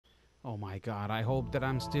Oh my god, I hope that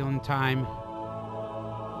I'm still in time. Come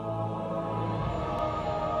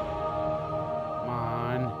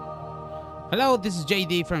on. Hello, this is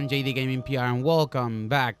JD from JDGamingPR and welcome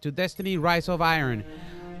back to Destiny Rise of Iron.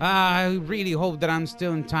 I really hope that I'm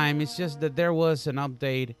still in time. It's just that there was an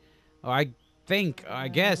update. I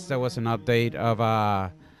guess there was an update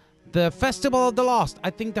of the Festival of the Lost. I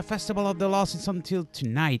think the Festival of the Lost is until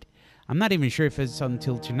tonight. I'm not even sure if it's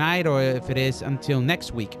until tonight or if it is until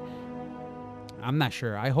next week. I'm not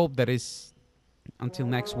sure. I hope that is until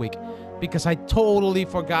next week because I totally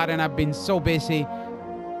forgot and I've been so busy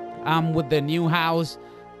with the new house,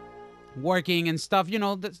 working and stuff. You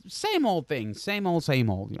know, the same old thing, same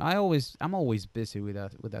old. I'm always busy with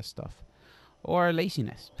that stuff, or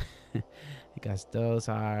laziness, because those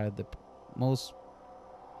are the most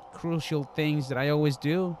crucial things that I always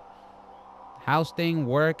do: house thing,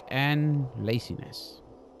 work, and laziness.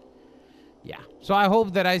 Yeah. So I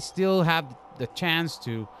hope that I still have the chance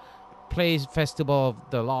to play Festival of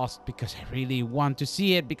the Lost because I really want to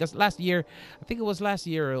see it. Because last year, I think it was last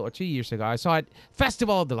year or 2 years ago, I saw it.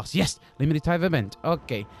 Festival of the Lost. Yes, limited time event.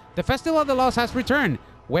 Okay. The Festival of the Lost has returned.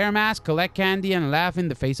 Wear a mask, collect candy, and laugh in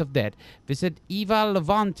the face of death. Visit Eva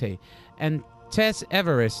Levante and Tess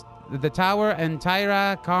Everest, the Tower, and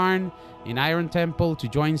Tyra Karn in Iron Temple to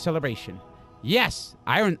join celebration. Yes,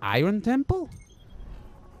 Iron Temple?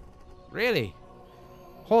 Really?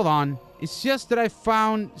 Hold on. It's just that I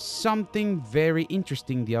found something very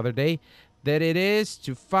interesting the other day. That it is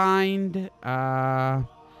to find... Okay,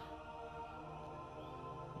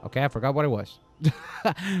 I forgot what it was.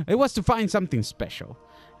 It was to find something special.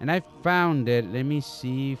 And I found it. Let me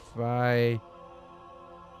see if I...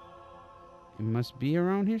 It must be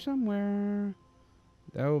around here somewhere.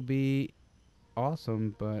 That would be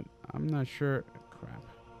awesome, but I'm not sure. Crap.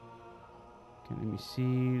 Okay,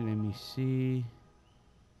 let me see.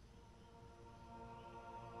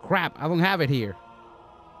 Crap, I don't have it here.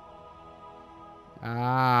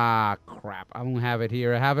 Ah, crap, I don't have it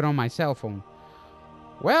here. I have it on my cell phone.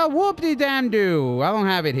 Well, whoop-de-damn-do. I don't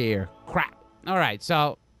have it here. Crap. All right,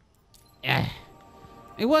 so...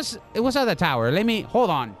 It was at the tower. Let me... Hold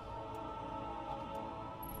on.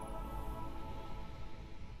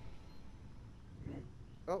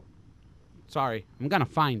 Oh. Sorry, I'm gonna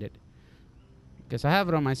find it. Because I have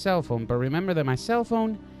it on my cell phone, but remember that my cell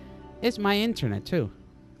phone is my internet, too.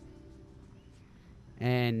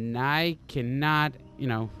 And I cannot,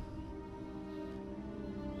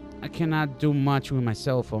 I cannot do much with my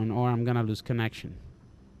cell phone or I'm gonna lose connection.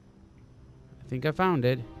 I think I found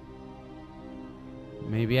it.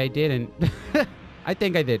 Maybe I didn't. I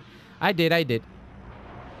think I did. I did.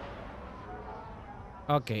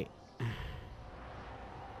 Okay.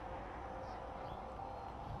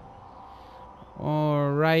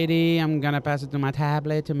 Alrighty, I'm gonna pass it to my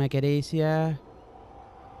tablet to make it easier.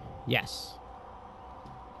 Yes.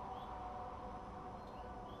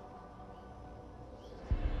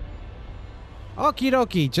 Okie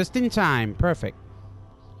dokie, just in time. Perfect.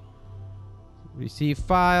 Receive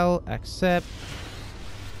file, accept.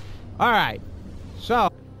 Alright. So,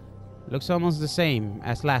 looks almost the same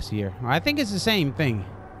as last year. I think it's the same thing.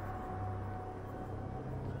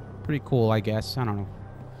 Pretty cool, I guess. I don't know.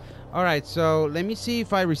 Alright, so let me see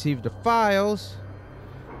if I received the files.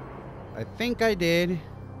 I think I did.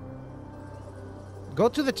 Go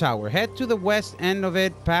to the tower. Head to the west end of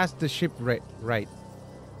it, past the ship right.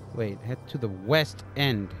 Wait, head to the west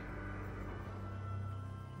end.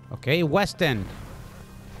 Okay, west end.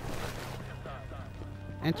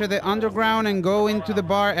 Enter the underground and go into the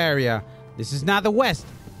bar area. This is not the west.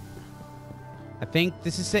 I think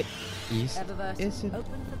this is it. East. Is it?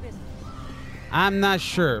 I'm not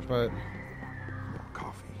sure, but...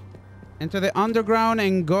 Coffee. Enter the underground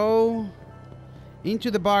and go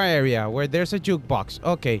into the bar area where there's a jukebox.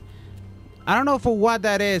 Okay. I don't know for what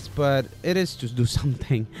that is, but it is to do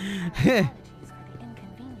something.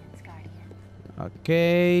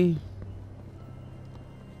 Okay.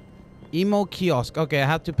 Emo kiosk. Okay, I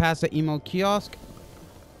have to pass the emo kiosk.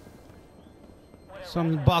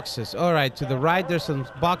 Some boxes. Alright, to the right there's some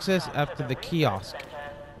boxes after the kiosk.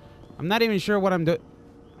 I'm not even sure what I'm doing.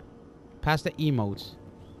 Past the emotes.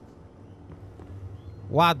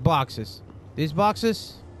 What boxes? These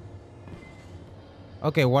boxes?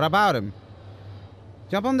 Okay, what about them?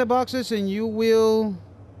 Jump on the boxes and you will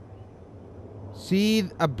see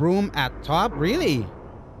a broom at top. Really?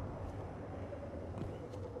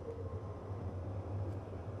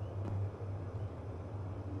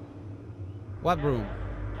 What broom?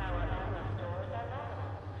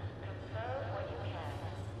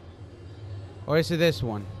 Or is it this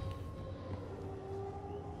one?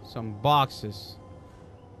 Some boxes.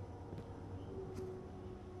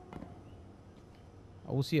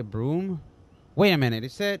 I will see a broom. Wait a minute.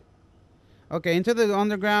 It said... Okay, into the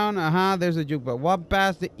underground. There's a jukebox. Walk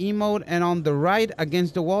past the emote, and on the right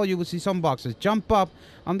against the wall, you will see some boxes. Jump up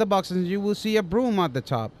on the boxes, and you will see a broom at the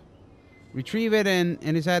top. Retrieve it, and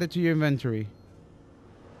it's added to your inventory.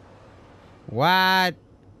 What?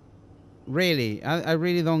 Really? I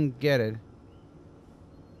really don't get it.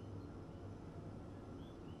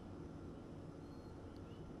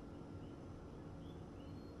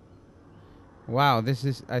 Wow, this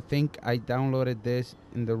is... I think I downloaded this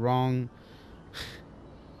in the wrong...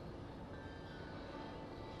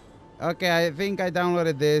 Okay, I think I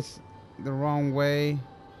downloaded this the wrong way.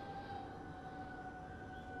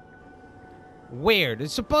 Weird.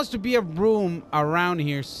 It's supposed to be a room around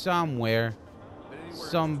here somewhere.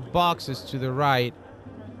 Some boxes to the right.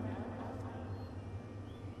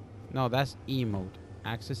 No, that's emote.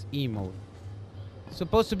 Access emote.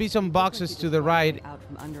 Supposed to be some boxes to the right. Out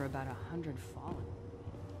from under about 100 fallen.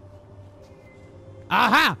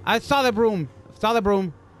 Aha! I saw the broom. Saw the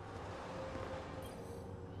broom.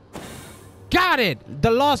 Got it!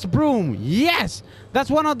 The Lost Broom. Yes! That's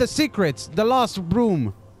one of the secrets. The Lost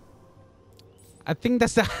Broom. I think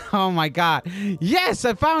that's the... Oh my god. Yes!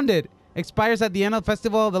 I found it! Expires at the end of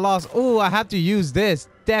Festival of the Lost. Oh, I have to use this.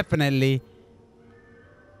 Definitely.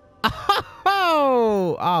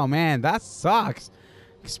 Oh man, that sucks.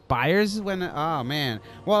 Expires when... Oh man.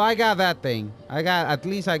 Well, I got that thing. At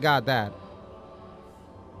least I got that.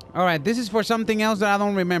 Alright, this is for something else that I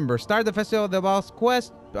don't remember. Start the Festival of the Lost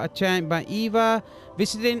quest. By Eva.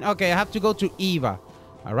 Visiting... Okay, I have to go to Eva.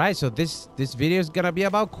 Alright, so this video is gonna be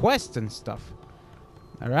about quests and stuff.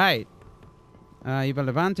 Alright. Eva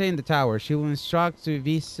Levante in the tower. She will instruct to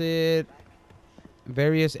visit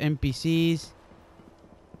various NPCs.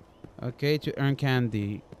 Okay, to earn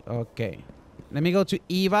candy. Okay. Let me go to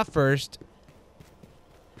Eva first.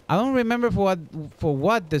 I don't remember for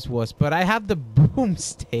what this was, but I have the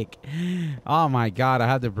broomstick. Oh my god, I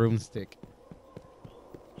have the broomstick.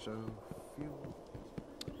 So,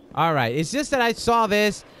 alright, it's just that I saw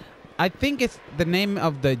this. I think it's the name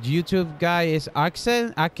of the YouTube guy is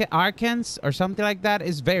Arkens or something like that.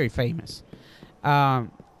 It's very famous. Well,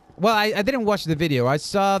 I didn't watch the video. I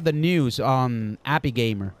saw the news on Appy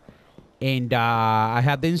Gamer. And I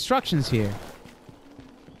have the instructions here.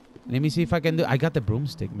 Let me see if I can do... I got the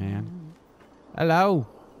broomstick, man. Hello.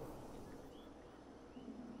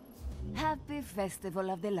 Happy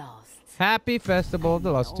Festival of the Lost. Happy Festival of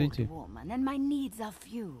the Lost I'm an too. old woman, and my needs are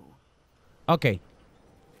few. Okay.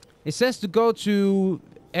 It says to go to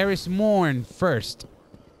Eris Morn first.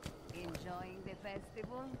 Enjoying the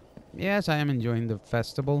festival? Yes, I am enjoying the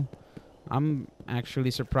festival. I'm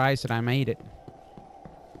actually surprised that I made it.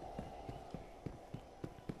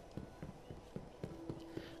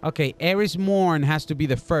 Okay, Eris Morn has to be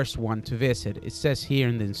the first one to visit. It says here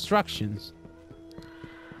in the instructions.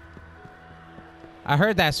 I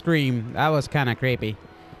heard that scream. That was kind of creepy.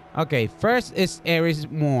 Okay, first is Eris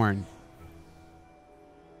Morn.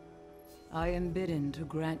 I am bidden to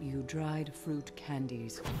grant you dried fruit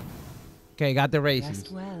candies. Okay, got the raisins.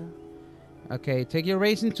 Rest well. Okay, take your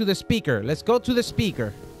raisin to the speaker. Let's go to the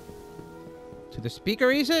speaker. To the speaker,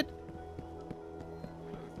 is it?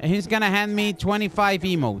 And he's gonna hand me 25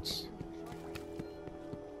 emotes.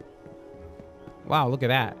 Wow, look at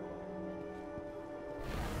that.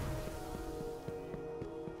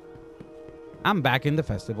 I'm back in the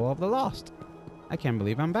Festival of the Lost. I can't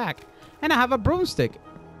believe I'm back. And I have a broomstick,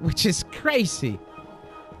 which is crazy.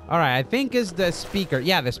 Alright, I think it's the speaker.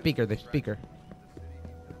 Yeah, the speaker.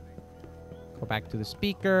 Go back to the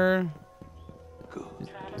speaker.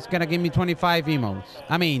 It's gonna give me 25 emotes.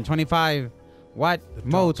 I mean, 25... What?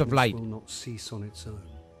 Modes of light. Will not cease on its own.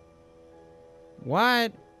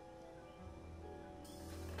 What?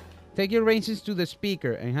 Take your raisins to the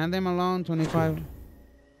speaker and hand them along 25.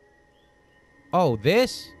 Oh,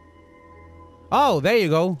 this? Oh, there you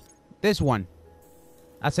go. This one.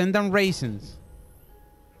 I send them raisins.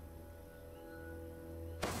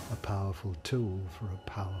 A powerful tool for a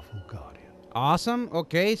powerful guardian. Awesome.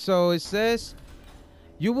 Okay, so it says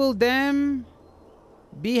you will then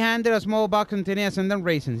be handed a small box containing ascendant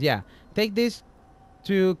raisins. Yeah. Take this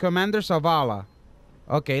to Commander Zavala.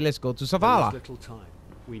 Okay, let's go to Zavala. There's little time.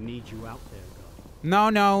 We need you out there,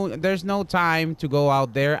 guardian. No, there's no time to go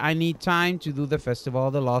out there. I need time to do the Festival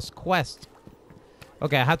of the Lost quest.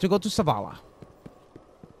 Okay, I have to go to Zavala.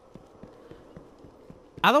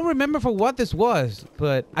 I don't remember for what this was,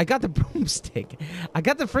 but I got the broomstick. I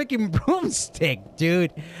got the freaking broomstick,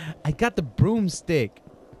 dude. I got the broomstick.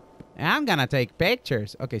 And I'm gonna take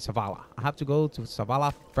pictures. Okay, Zavala. I have to go to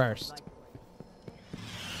Zavala first.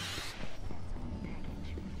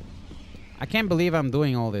 I can't believe I'm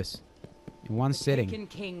doing all this in one sitting. Taken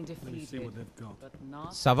King Let me see what defeated, they've got. but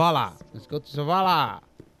not Savala. Let's go to Savala.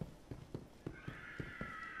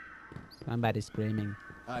 Somebody's screaming.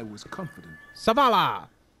 I was confident. Savala.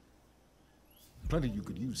 Plenty you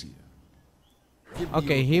could use here. Give me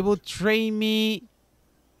Okay, your he will trade me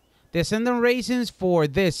descendant raisins for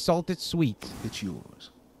this salted sweet. It's yours.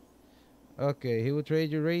 Okay, he will trade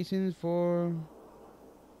your raisins for...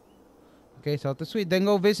 Okay, salted sweet. Then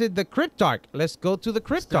go visit the Cryptarch. Let's go to the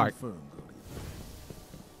Cryptarch. Stand firm, Guardian.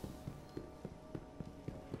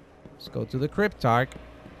 Let's go to the Cryptarch.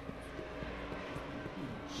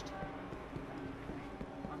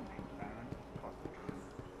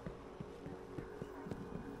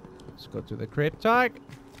 Let's go to the Cryptarch.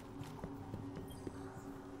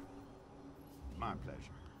 My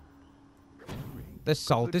pleasure. The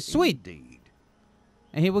salt Good is sweet. Indeed.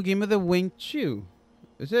 And he will give me the winged shoe.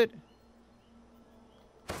 Is it?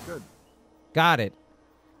 Good. Got it.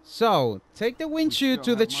 So, take the winged shoe still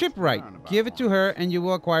to the have much to shipwright. learn about Give it to her and you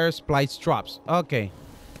will acquire splice drops. Okay.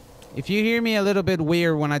 If you hear me a little bit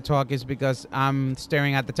weird when I talk, it's because I'm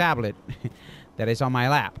staring at the tablet that is on my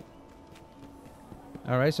lap.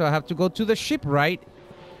 Alright, so I have to go to the shipwright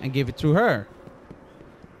and give it to her.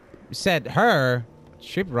 Said her,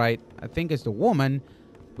 shipwright, I think is the woman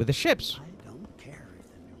with the ships. I don't care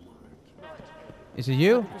if the new monarch. Is it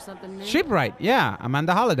you? for something new. Shipwright, yeah,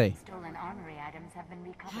 Amanda Holiday. Stolen armory items have been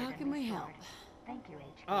recovered. How and can we help? restored. Thank you,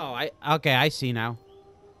 HQ. Oh, okay, I see now.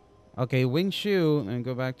 Okay, wing shoe and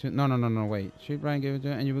go back to no, wait. Shipwright give it to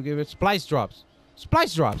her and you will give it splice drops.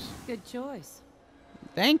 Splice drops. Good choice.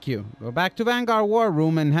 Thank you. Go back to Vanguard War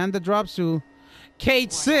Room and hand the drops to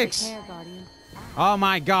Kate 6. Care, Guardian. Oh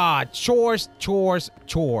my god. Chores, chores,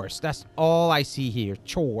 chores. That's all I see here.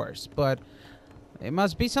 Chores. But it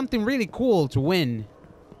must be something really cool to win.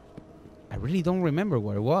 I really don't remember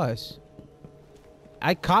what it was.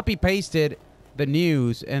 I copy-pasted the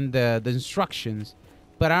news and the instructions,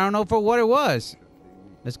 but I don't know for what it was.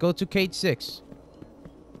 Let's go to Kate 6.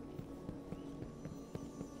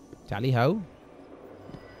 Tally ho.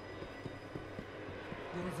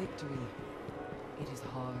 Your victory. It is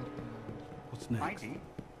hard earned. What's next?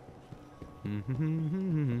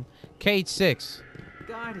 Mighty. Kate 6.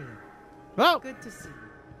 Guardian, Oh! good to see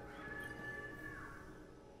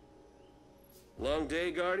you. Long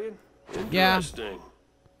day, Guardian? Yeah. Interesting.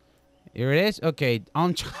 Here it is. Okay,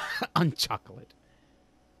 on chocolate.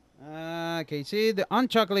 Okay, see, the on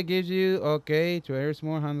chocolate gives you, okay, to Eris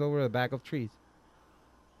more hand over the back of trees.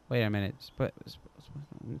 Wait a minute.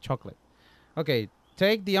 Chocolate. Okay,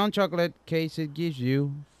 take the on chocolate case it gives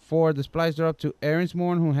you for the splice drop to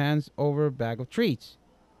Erinsmorn who hands over a bag of treats.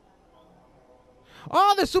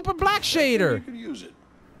 Oh, the Superblack You shader! could use it.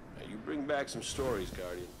 Now, you bring back some stories,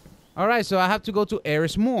 Guardian. Alright, so I have to go to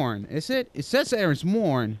Erismorn. Is it? It says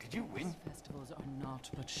Erismorn. Could you win? Festivals are not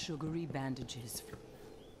but sugary bandages.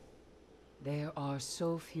 There are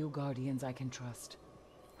so few guardians I can trust.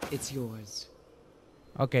 It's yours.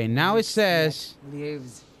 Okay, now it says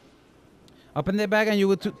Lives. open the bag and you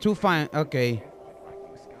will to find. Okay.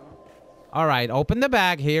 Alright, open the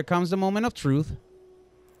bag. Here comes the moment of truth.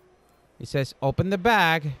 It says open the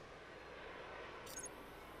bag.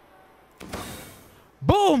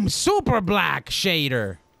 Boom! Superblack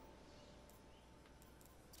shader.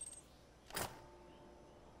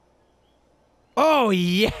 Oh,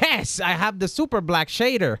 yes! I have the Superblack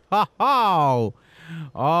shader. Ha ha!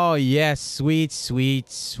 Oh, yes. Sweet, sweet,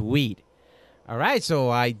 sweet. All right, so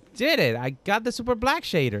I did it. I got the Superblack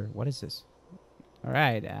shader. What is this? All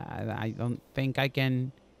right. I don't think I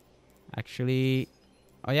can actually...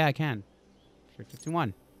 Oh, yeah, I can.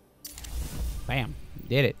 351. Bam.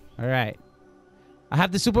 Did it. All right. I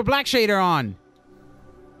have the Superblack shader on.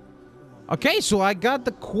 Okay, so I got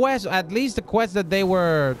the quest, at least the quest that they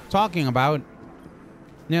were talking about.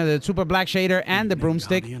 You know, the Superblack shader and the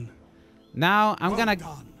broomstick. Guardian. Now I'm gonna...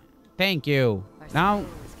 done. Thank you. Now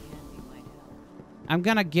I'm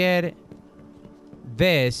gonna get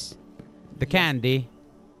this, the candy.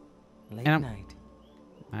 Late And night.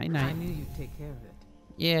 I I know. knew you'd take care of it.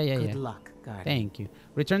 Yeah. Good luck, Guardian. Thank you.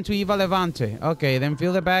 Return to Eva Levante. Okay, then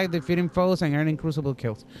fill the bag, defeating foes and earning crucible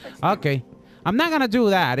kills. Okay. I'm not gonna do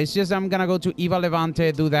that. It's just I'm gonna go to Eva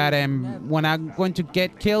Levante, do that, and when I'm going to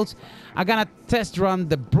get kills, I'm gonna test run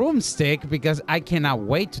the broomstick because I cannot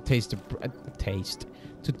wait to test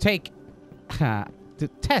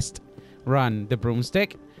run the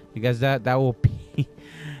broomstick because that will be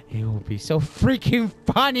it will be so freaking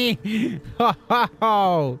funny.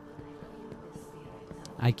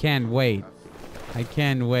 I can't wait. I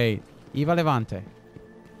can't wait. Eva Levante.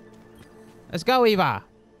 Let's go, Eva.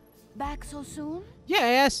 Back so soon?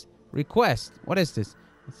 Yes. Request. What is this?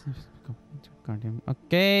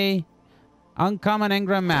 Okay. Uncommon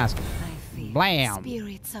engram mask. I feel Blam.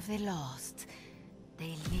 spirits of the lost.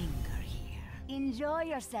 They linger here. Enjoy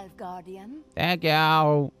yourself, Guardian. Thank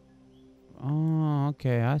you. Oh,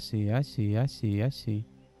 okay. I see.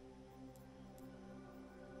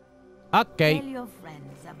 Okay. Tell your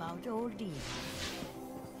friends about old deeds.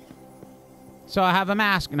 So I have a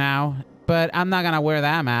mask now, but I'm not gonna wear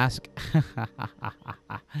that mask.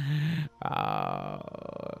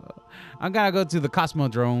 I'm gonna go to the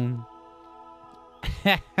Cosmodrome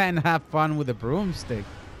and have fun with the broomstick.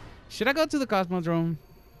 Should I go to the Cosmodrome?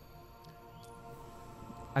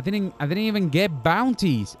 I didn't even get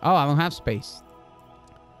bounties. Oh, I don't have space.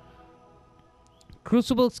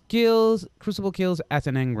 Crucible kills as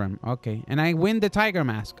an engram. Okay, and I win the tiger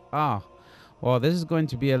mask. Oh, well, this is going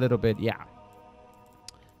to be a little bit, yeah.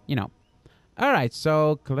 You know. All right,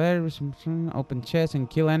 so open chest and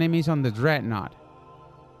kill enemies on the dreadnought.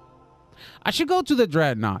 I should go to the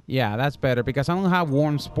dreadnought. Yeah, that's better because I don't have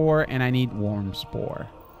warm spore and I need warm spore.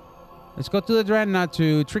 Let's go to the dreadnought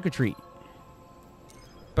to trick or treat.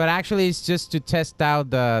 But actually, it's just to test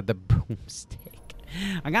out the broomstick.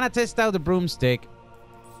 I'm gonna test out the broomstick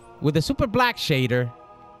with the Superblack shader.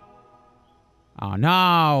 Oh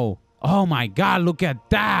no! Oh my God! Look at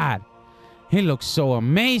that! He looks so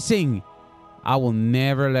amazing. I will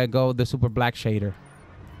never let go of the Superblack shader.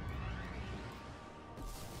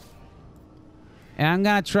 And I'm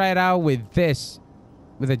gonna try it out with this,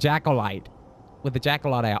 with a Jackalite,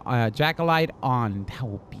 Jackalite on. That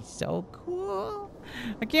would be so cool.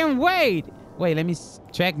 I can't wait. Wait, let me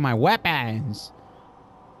check my weapons.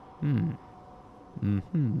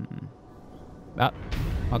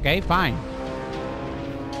 Okay, fine.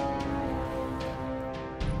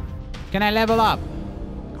 Can I level up?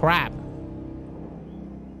 Crap.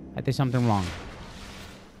 I did something wrong.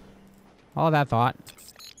 All that thought.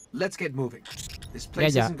 Let's get moving. This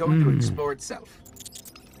place Yeah. isn't going to explore itself.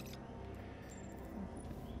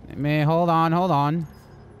 Hold on.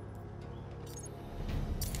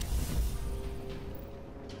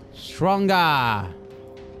 Stronger.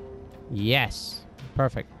 Yes.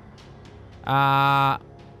 Perfect.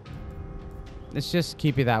 Let's just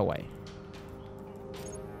keep it that way.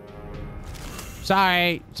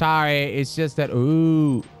 Sorry. It's just that.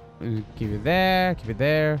 Ooh. Keep it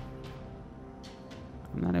there.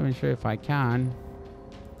 I'm not even sure if I can.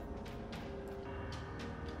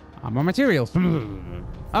 More materials.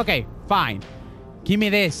 Okay, fine. Give me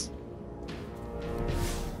this.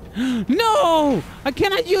 No! I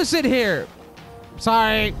cannot use it here.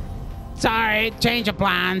 Sorry. Change of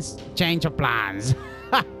plans.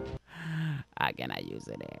 I cannot use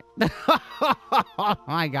it here. Oh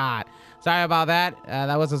my God. Sorry about that.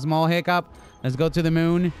 That was a small hiccup. Let's go to the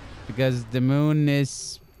moon because the moon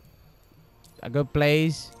is a good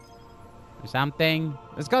place or something.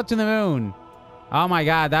 Let's go to the moon. Oh my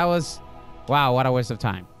God, that was... Wow, what a waste of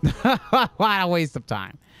time. What a waste of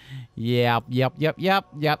time. Yep.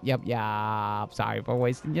 Sorry for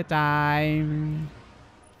wasting your time.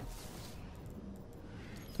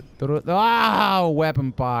 Oh,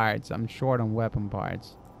 weapon parts. I'm short on weapon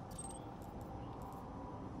parts.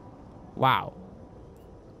 Wow.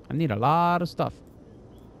 I need a lot of stuff.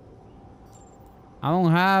 I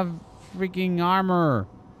don't have freaking armor.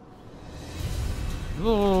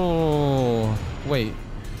 Oh, wait.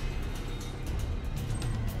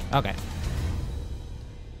 Okay.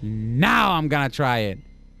 Now I'm gonna try it.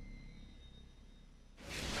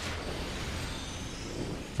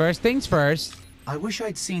 First things first. I wish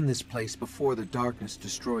I'd seen this place before the darkness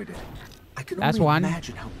destroyed it. I can That's only one.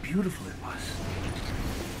 imagine how beautiful it was.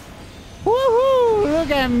 Woohoo!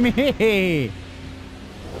 Look at me!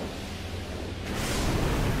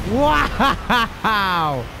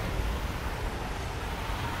 Wow!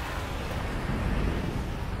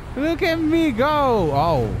 Look at me go!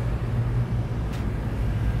 Oh.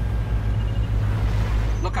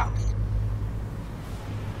 Look out!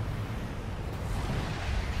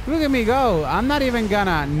 Look at me go. I'm not even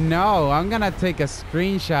gonna... No, I'm gonna take a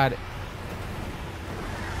screenshot.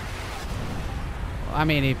 I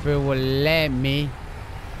mean, if it will let me.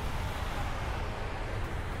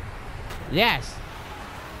 Yes.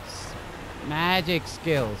 Magic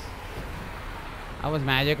skills. That was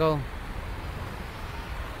magical.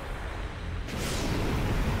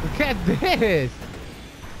 Look at this.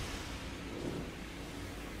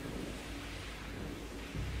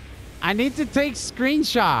 I need to take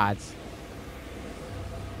screenshots.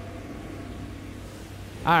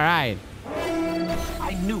 All right.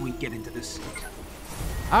 I knew we'd get into this.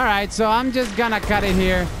 All right, so I'm just gonna cut it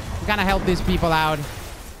here. I'm gonna help these people out.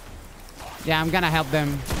 Yeah, I'm gonna help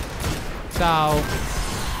them. So,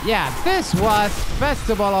 yeah, this was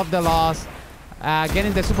Festival of the Lost.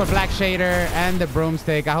 Getting the Superblack shader and the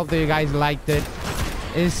broomstick. I hope that you guys liked it.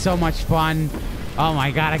 It's so much fun. Oh my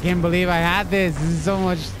god, I can't believe I had this.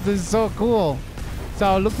 This is so cool.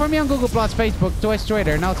 So look for me on Google+, Facebook, Twitch,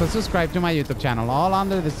 Twitter, and also subscribe to my YouTube channel, all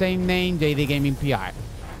under the same name, JDGamingPR.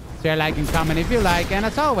 Share, like, and comment if you like. And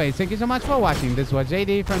as always, thank you so much for watching. This was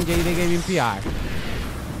JD from JDGamingPR.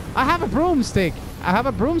 I have a broomstick.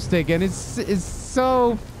 And it's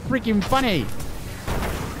so freaking funny.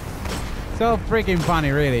 So freaking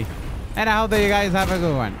funny, really. And I hope that you guys have a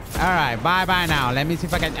good one. Alright, bye-bye now. Let me see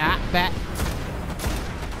if I can... that.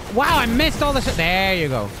 Wow, I missed all the shit. There you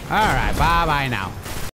go. Alright, bye-bye now.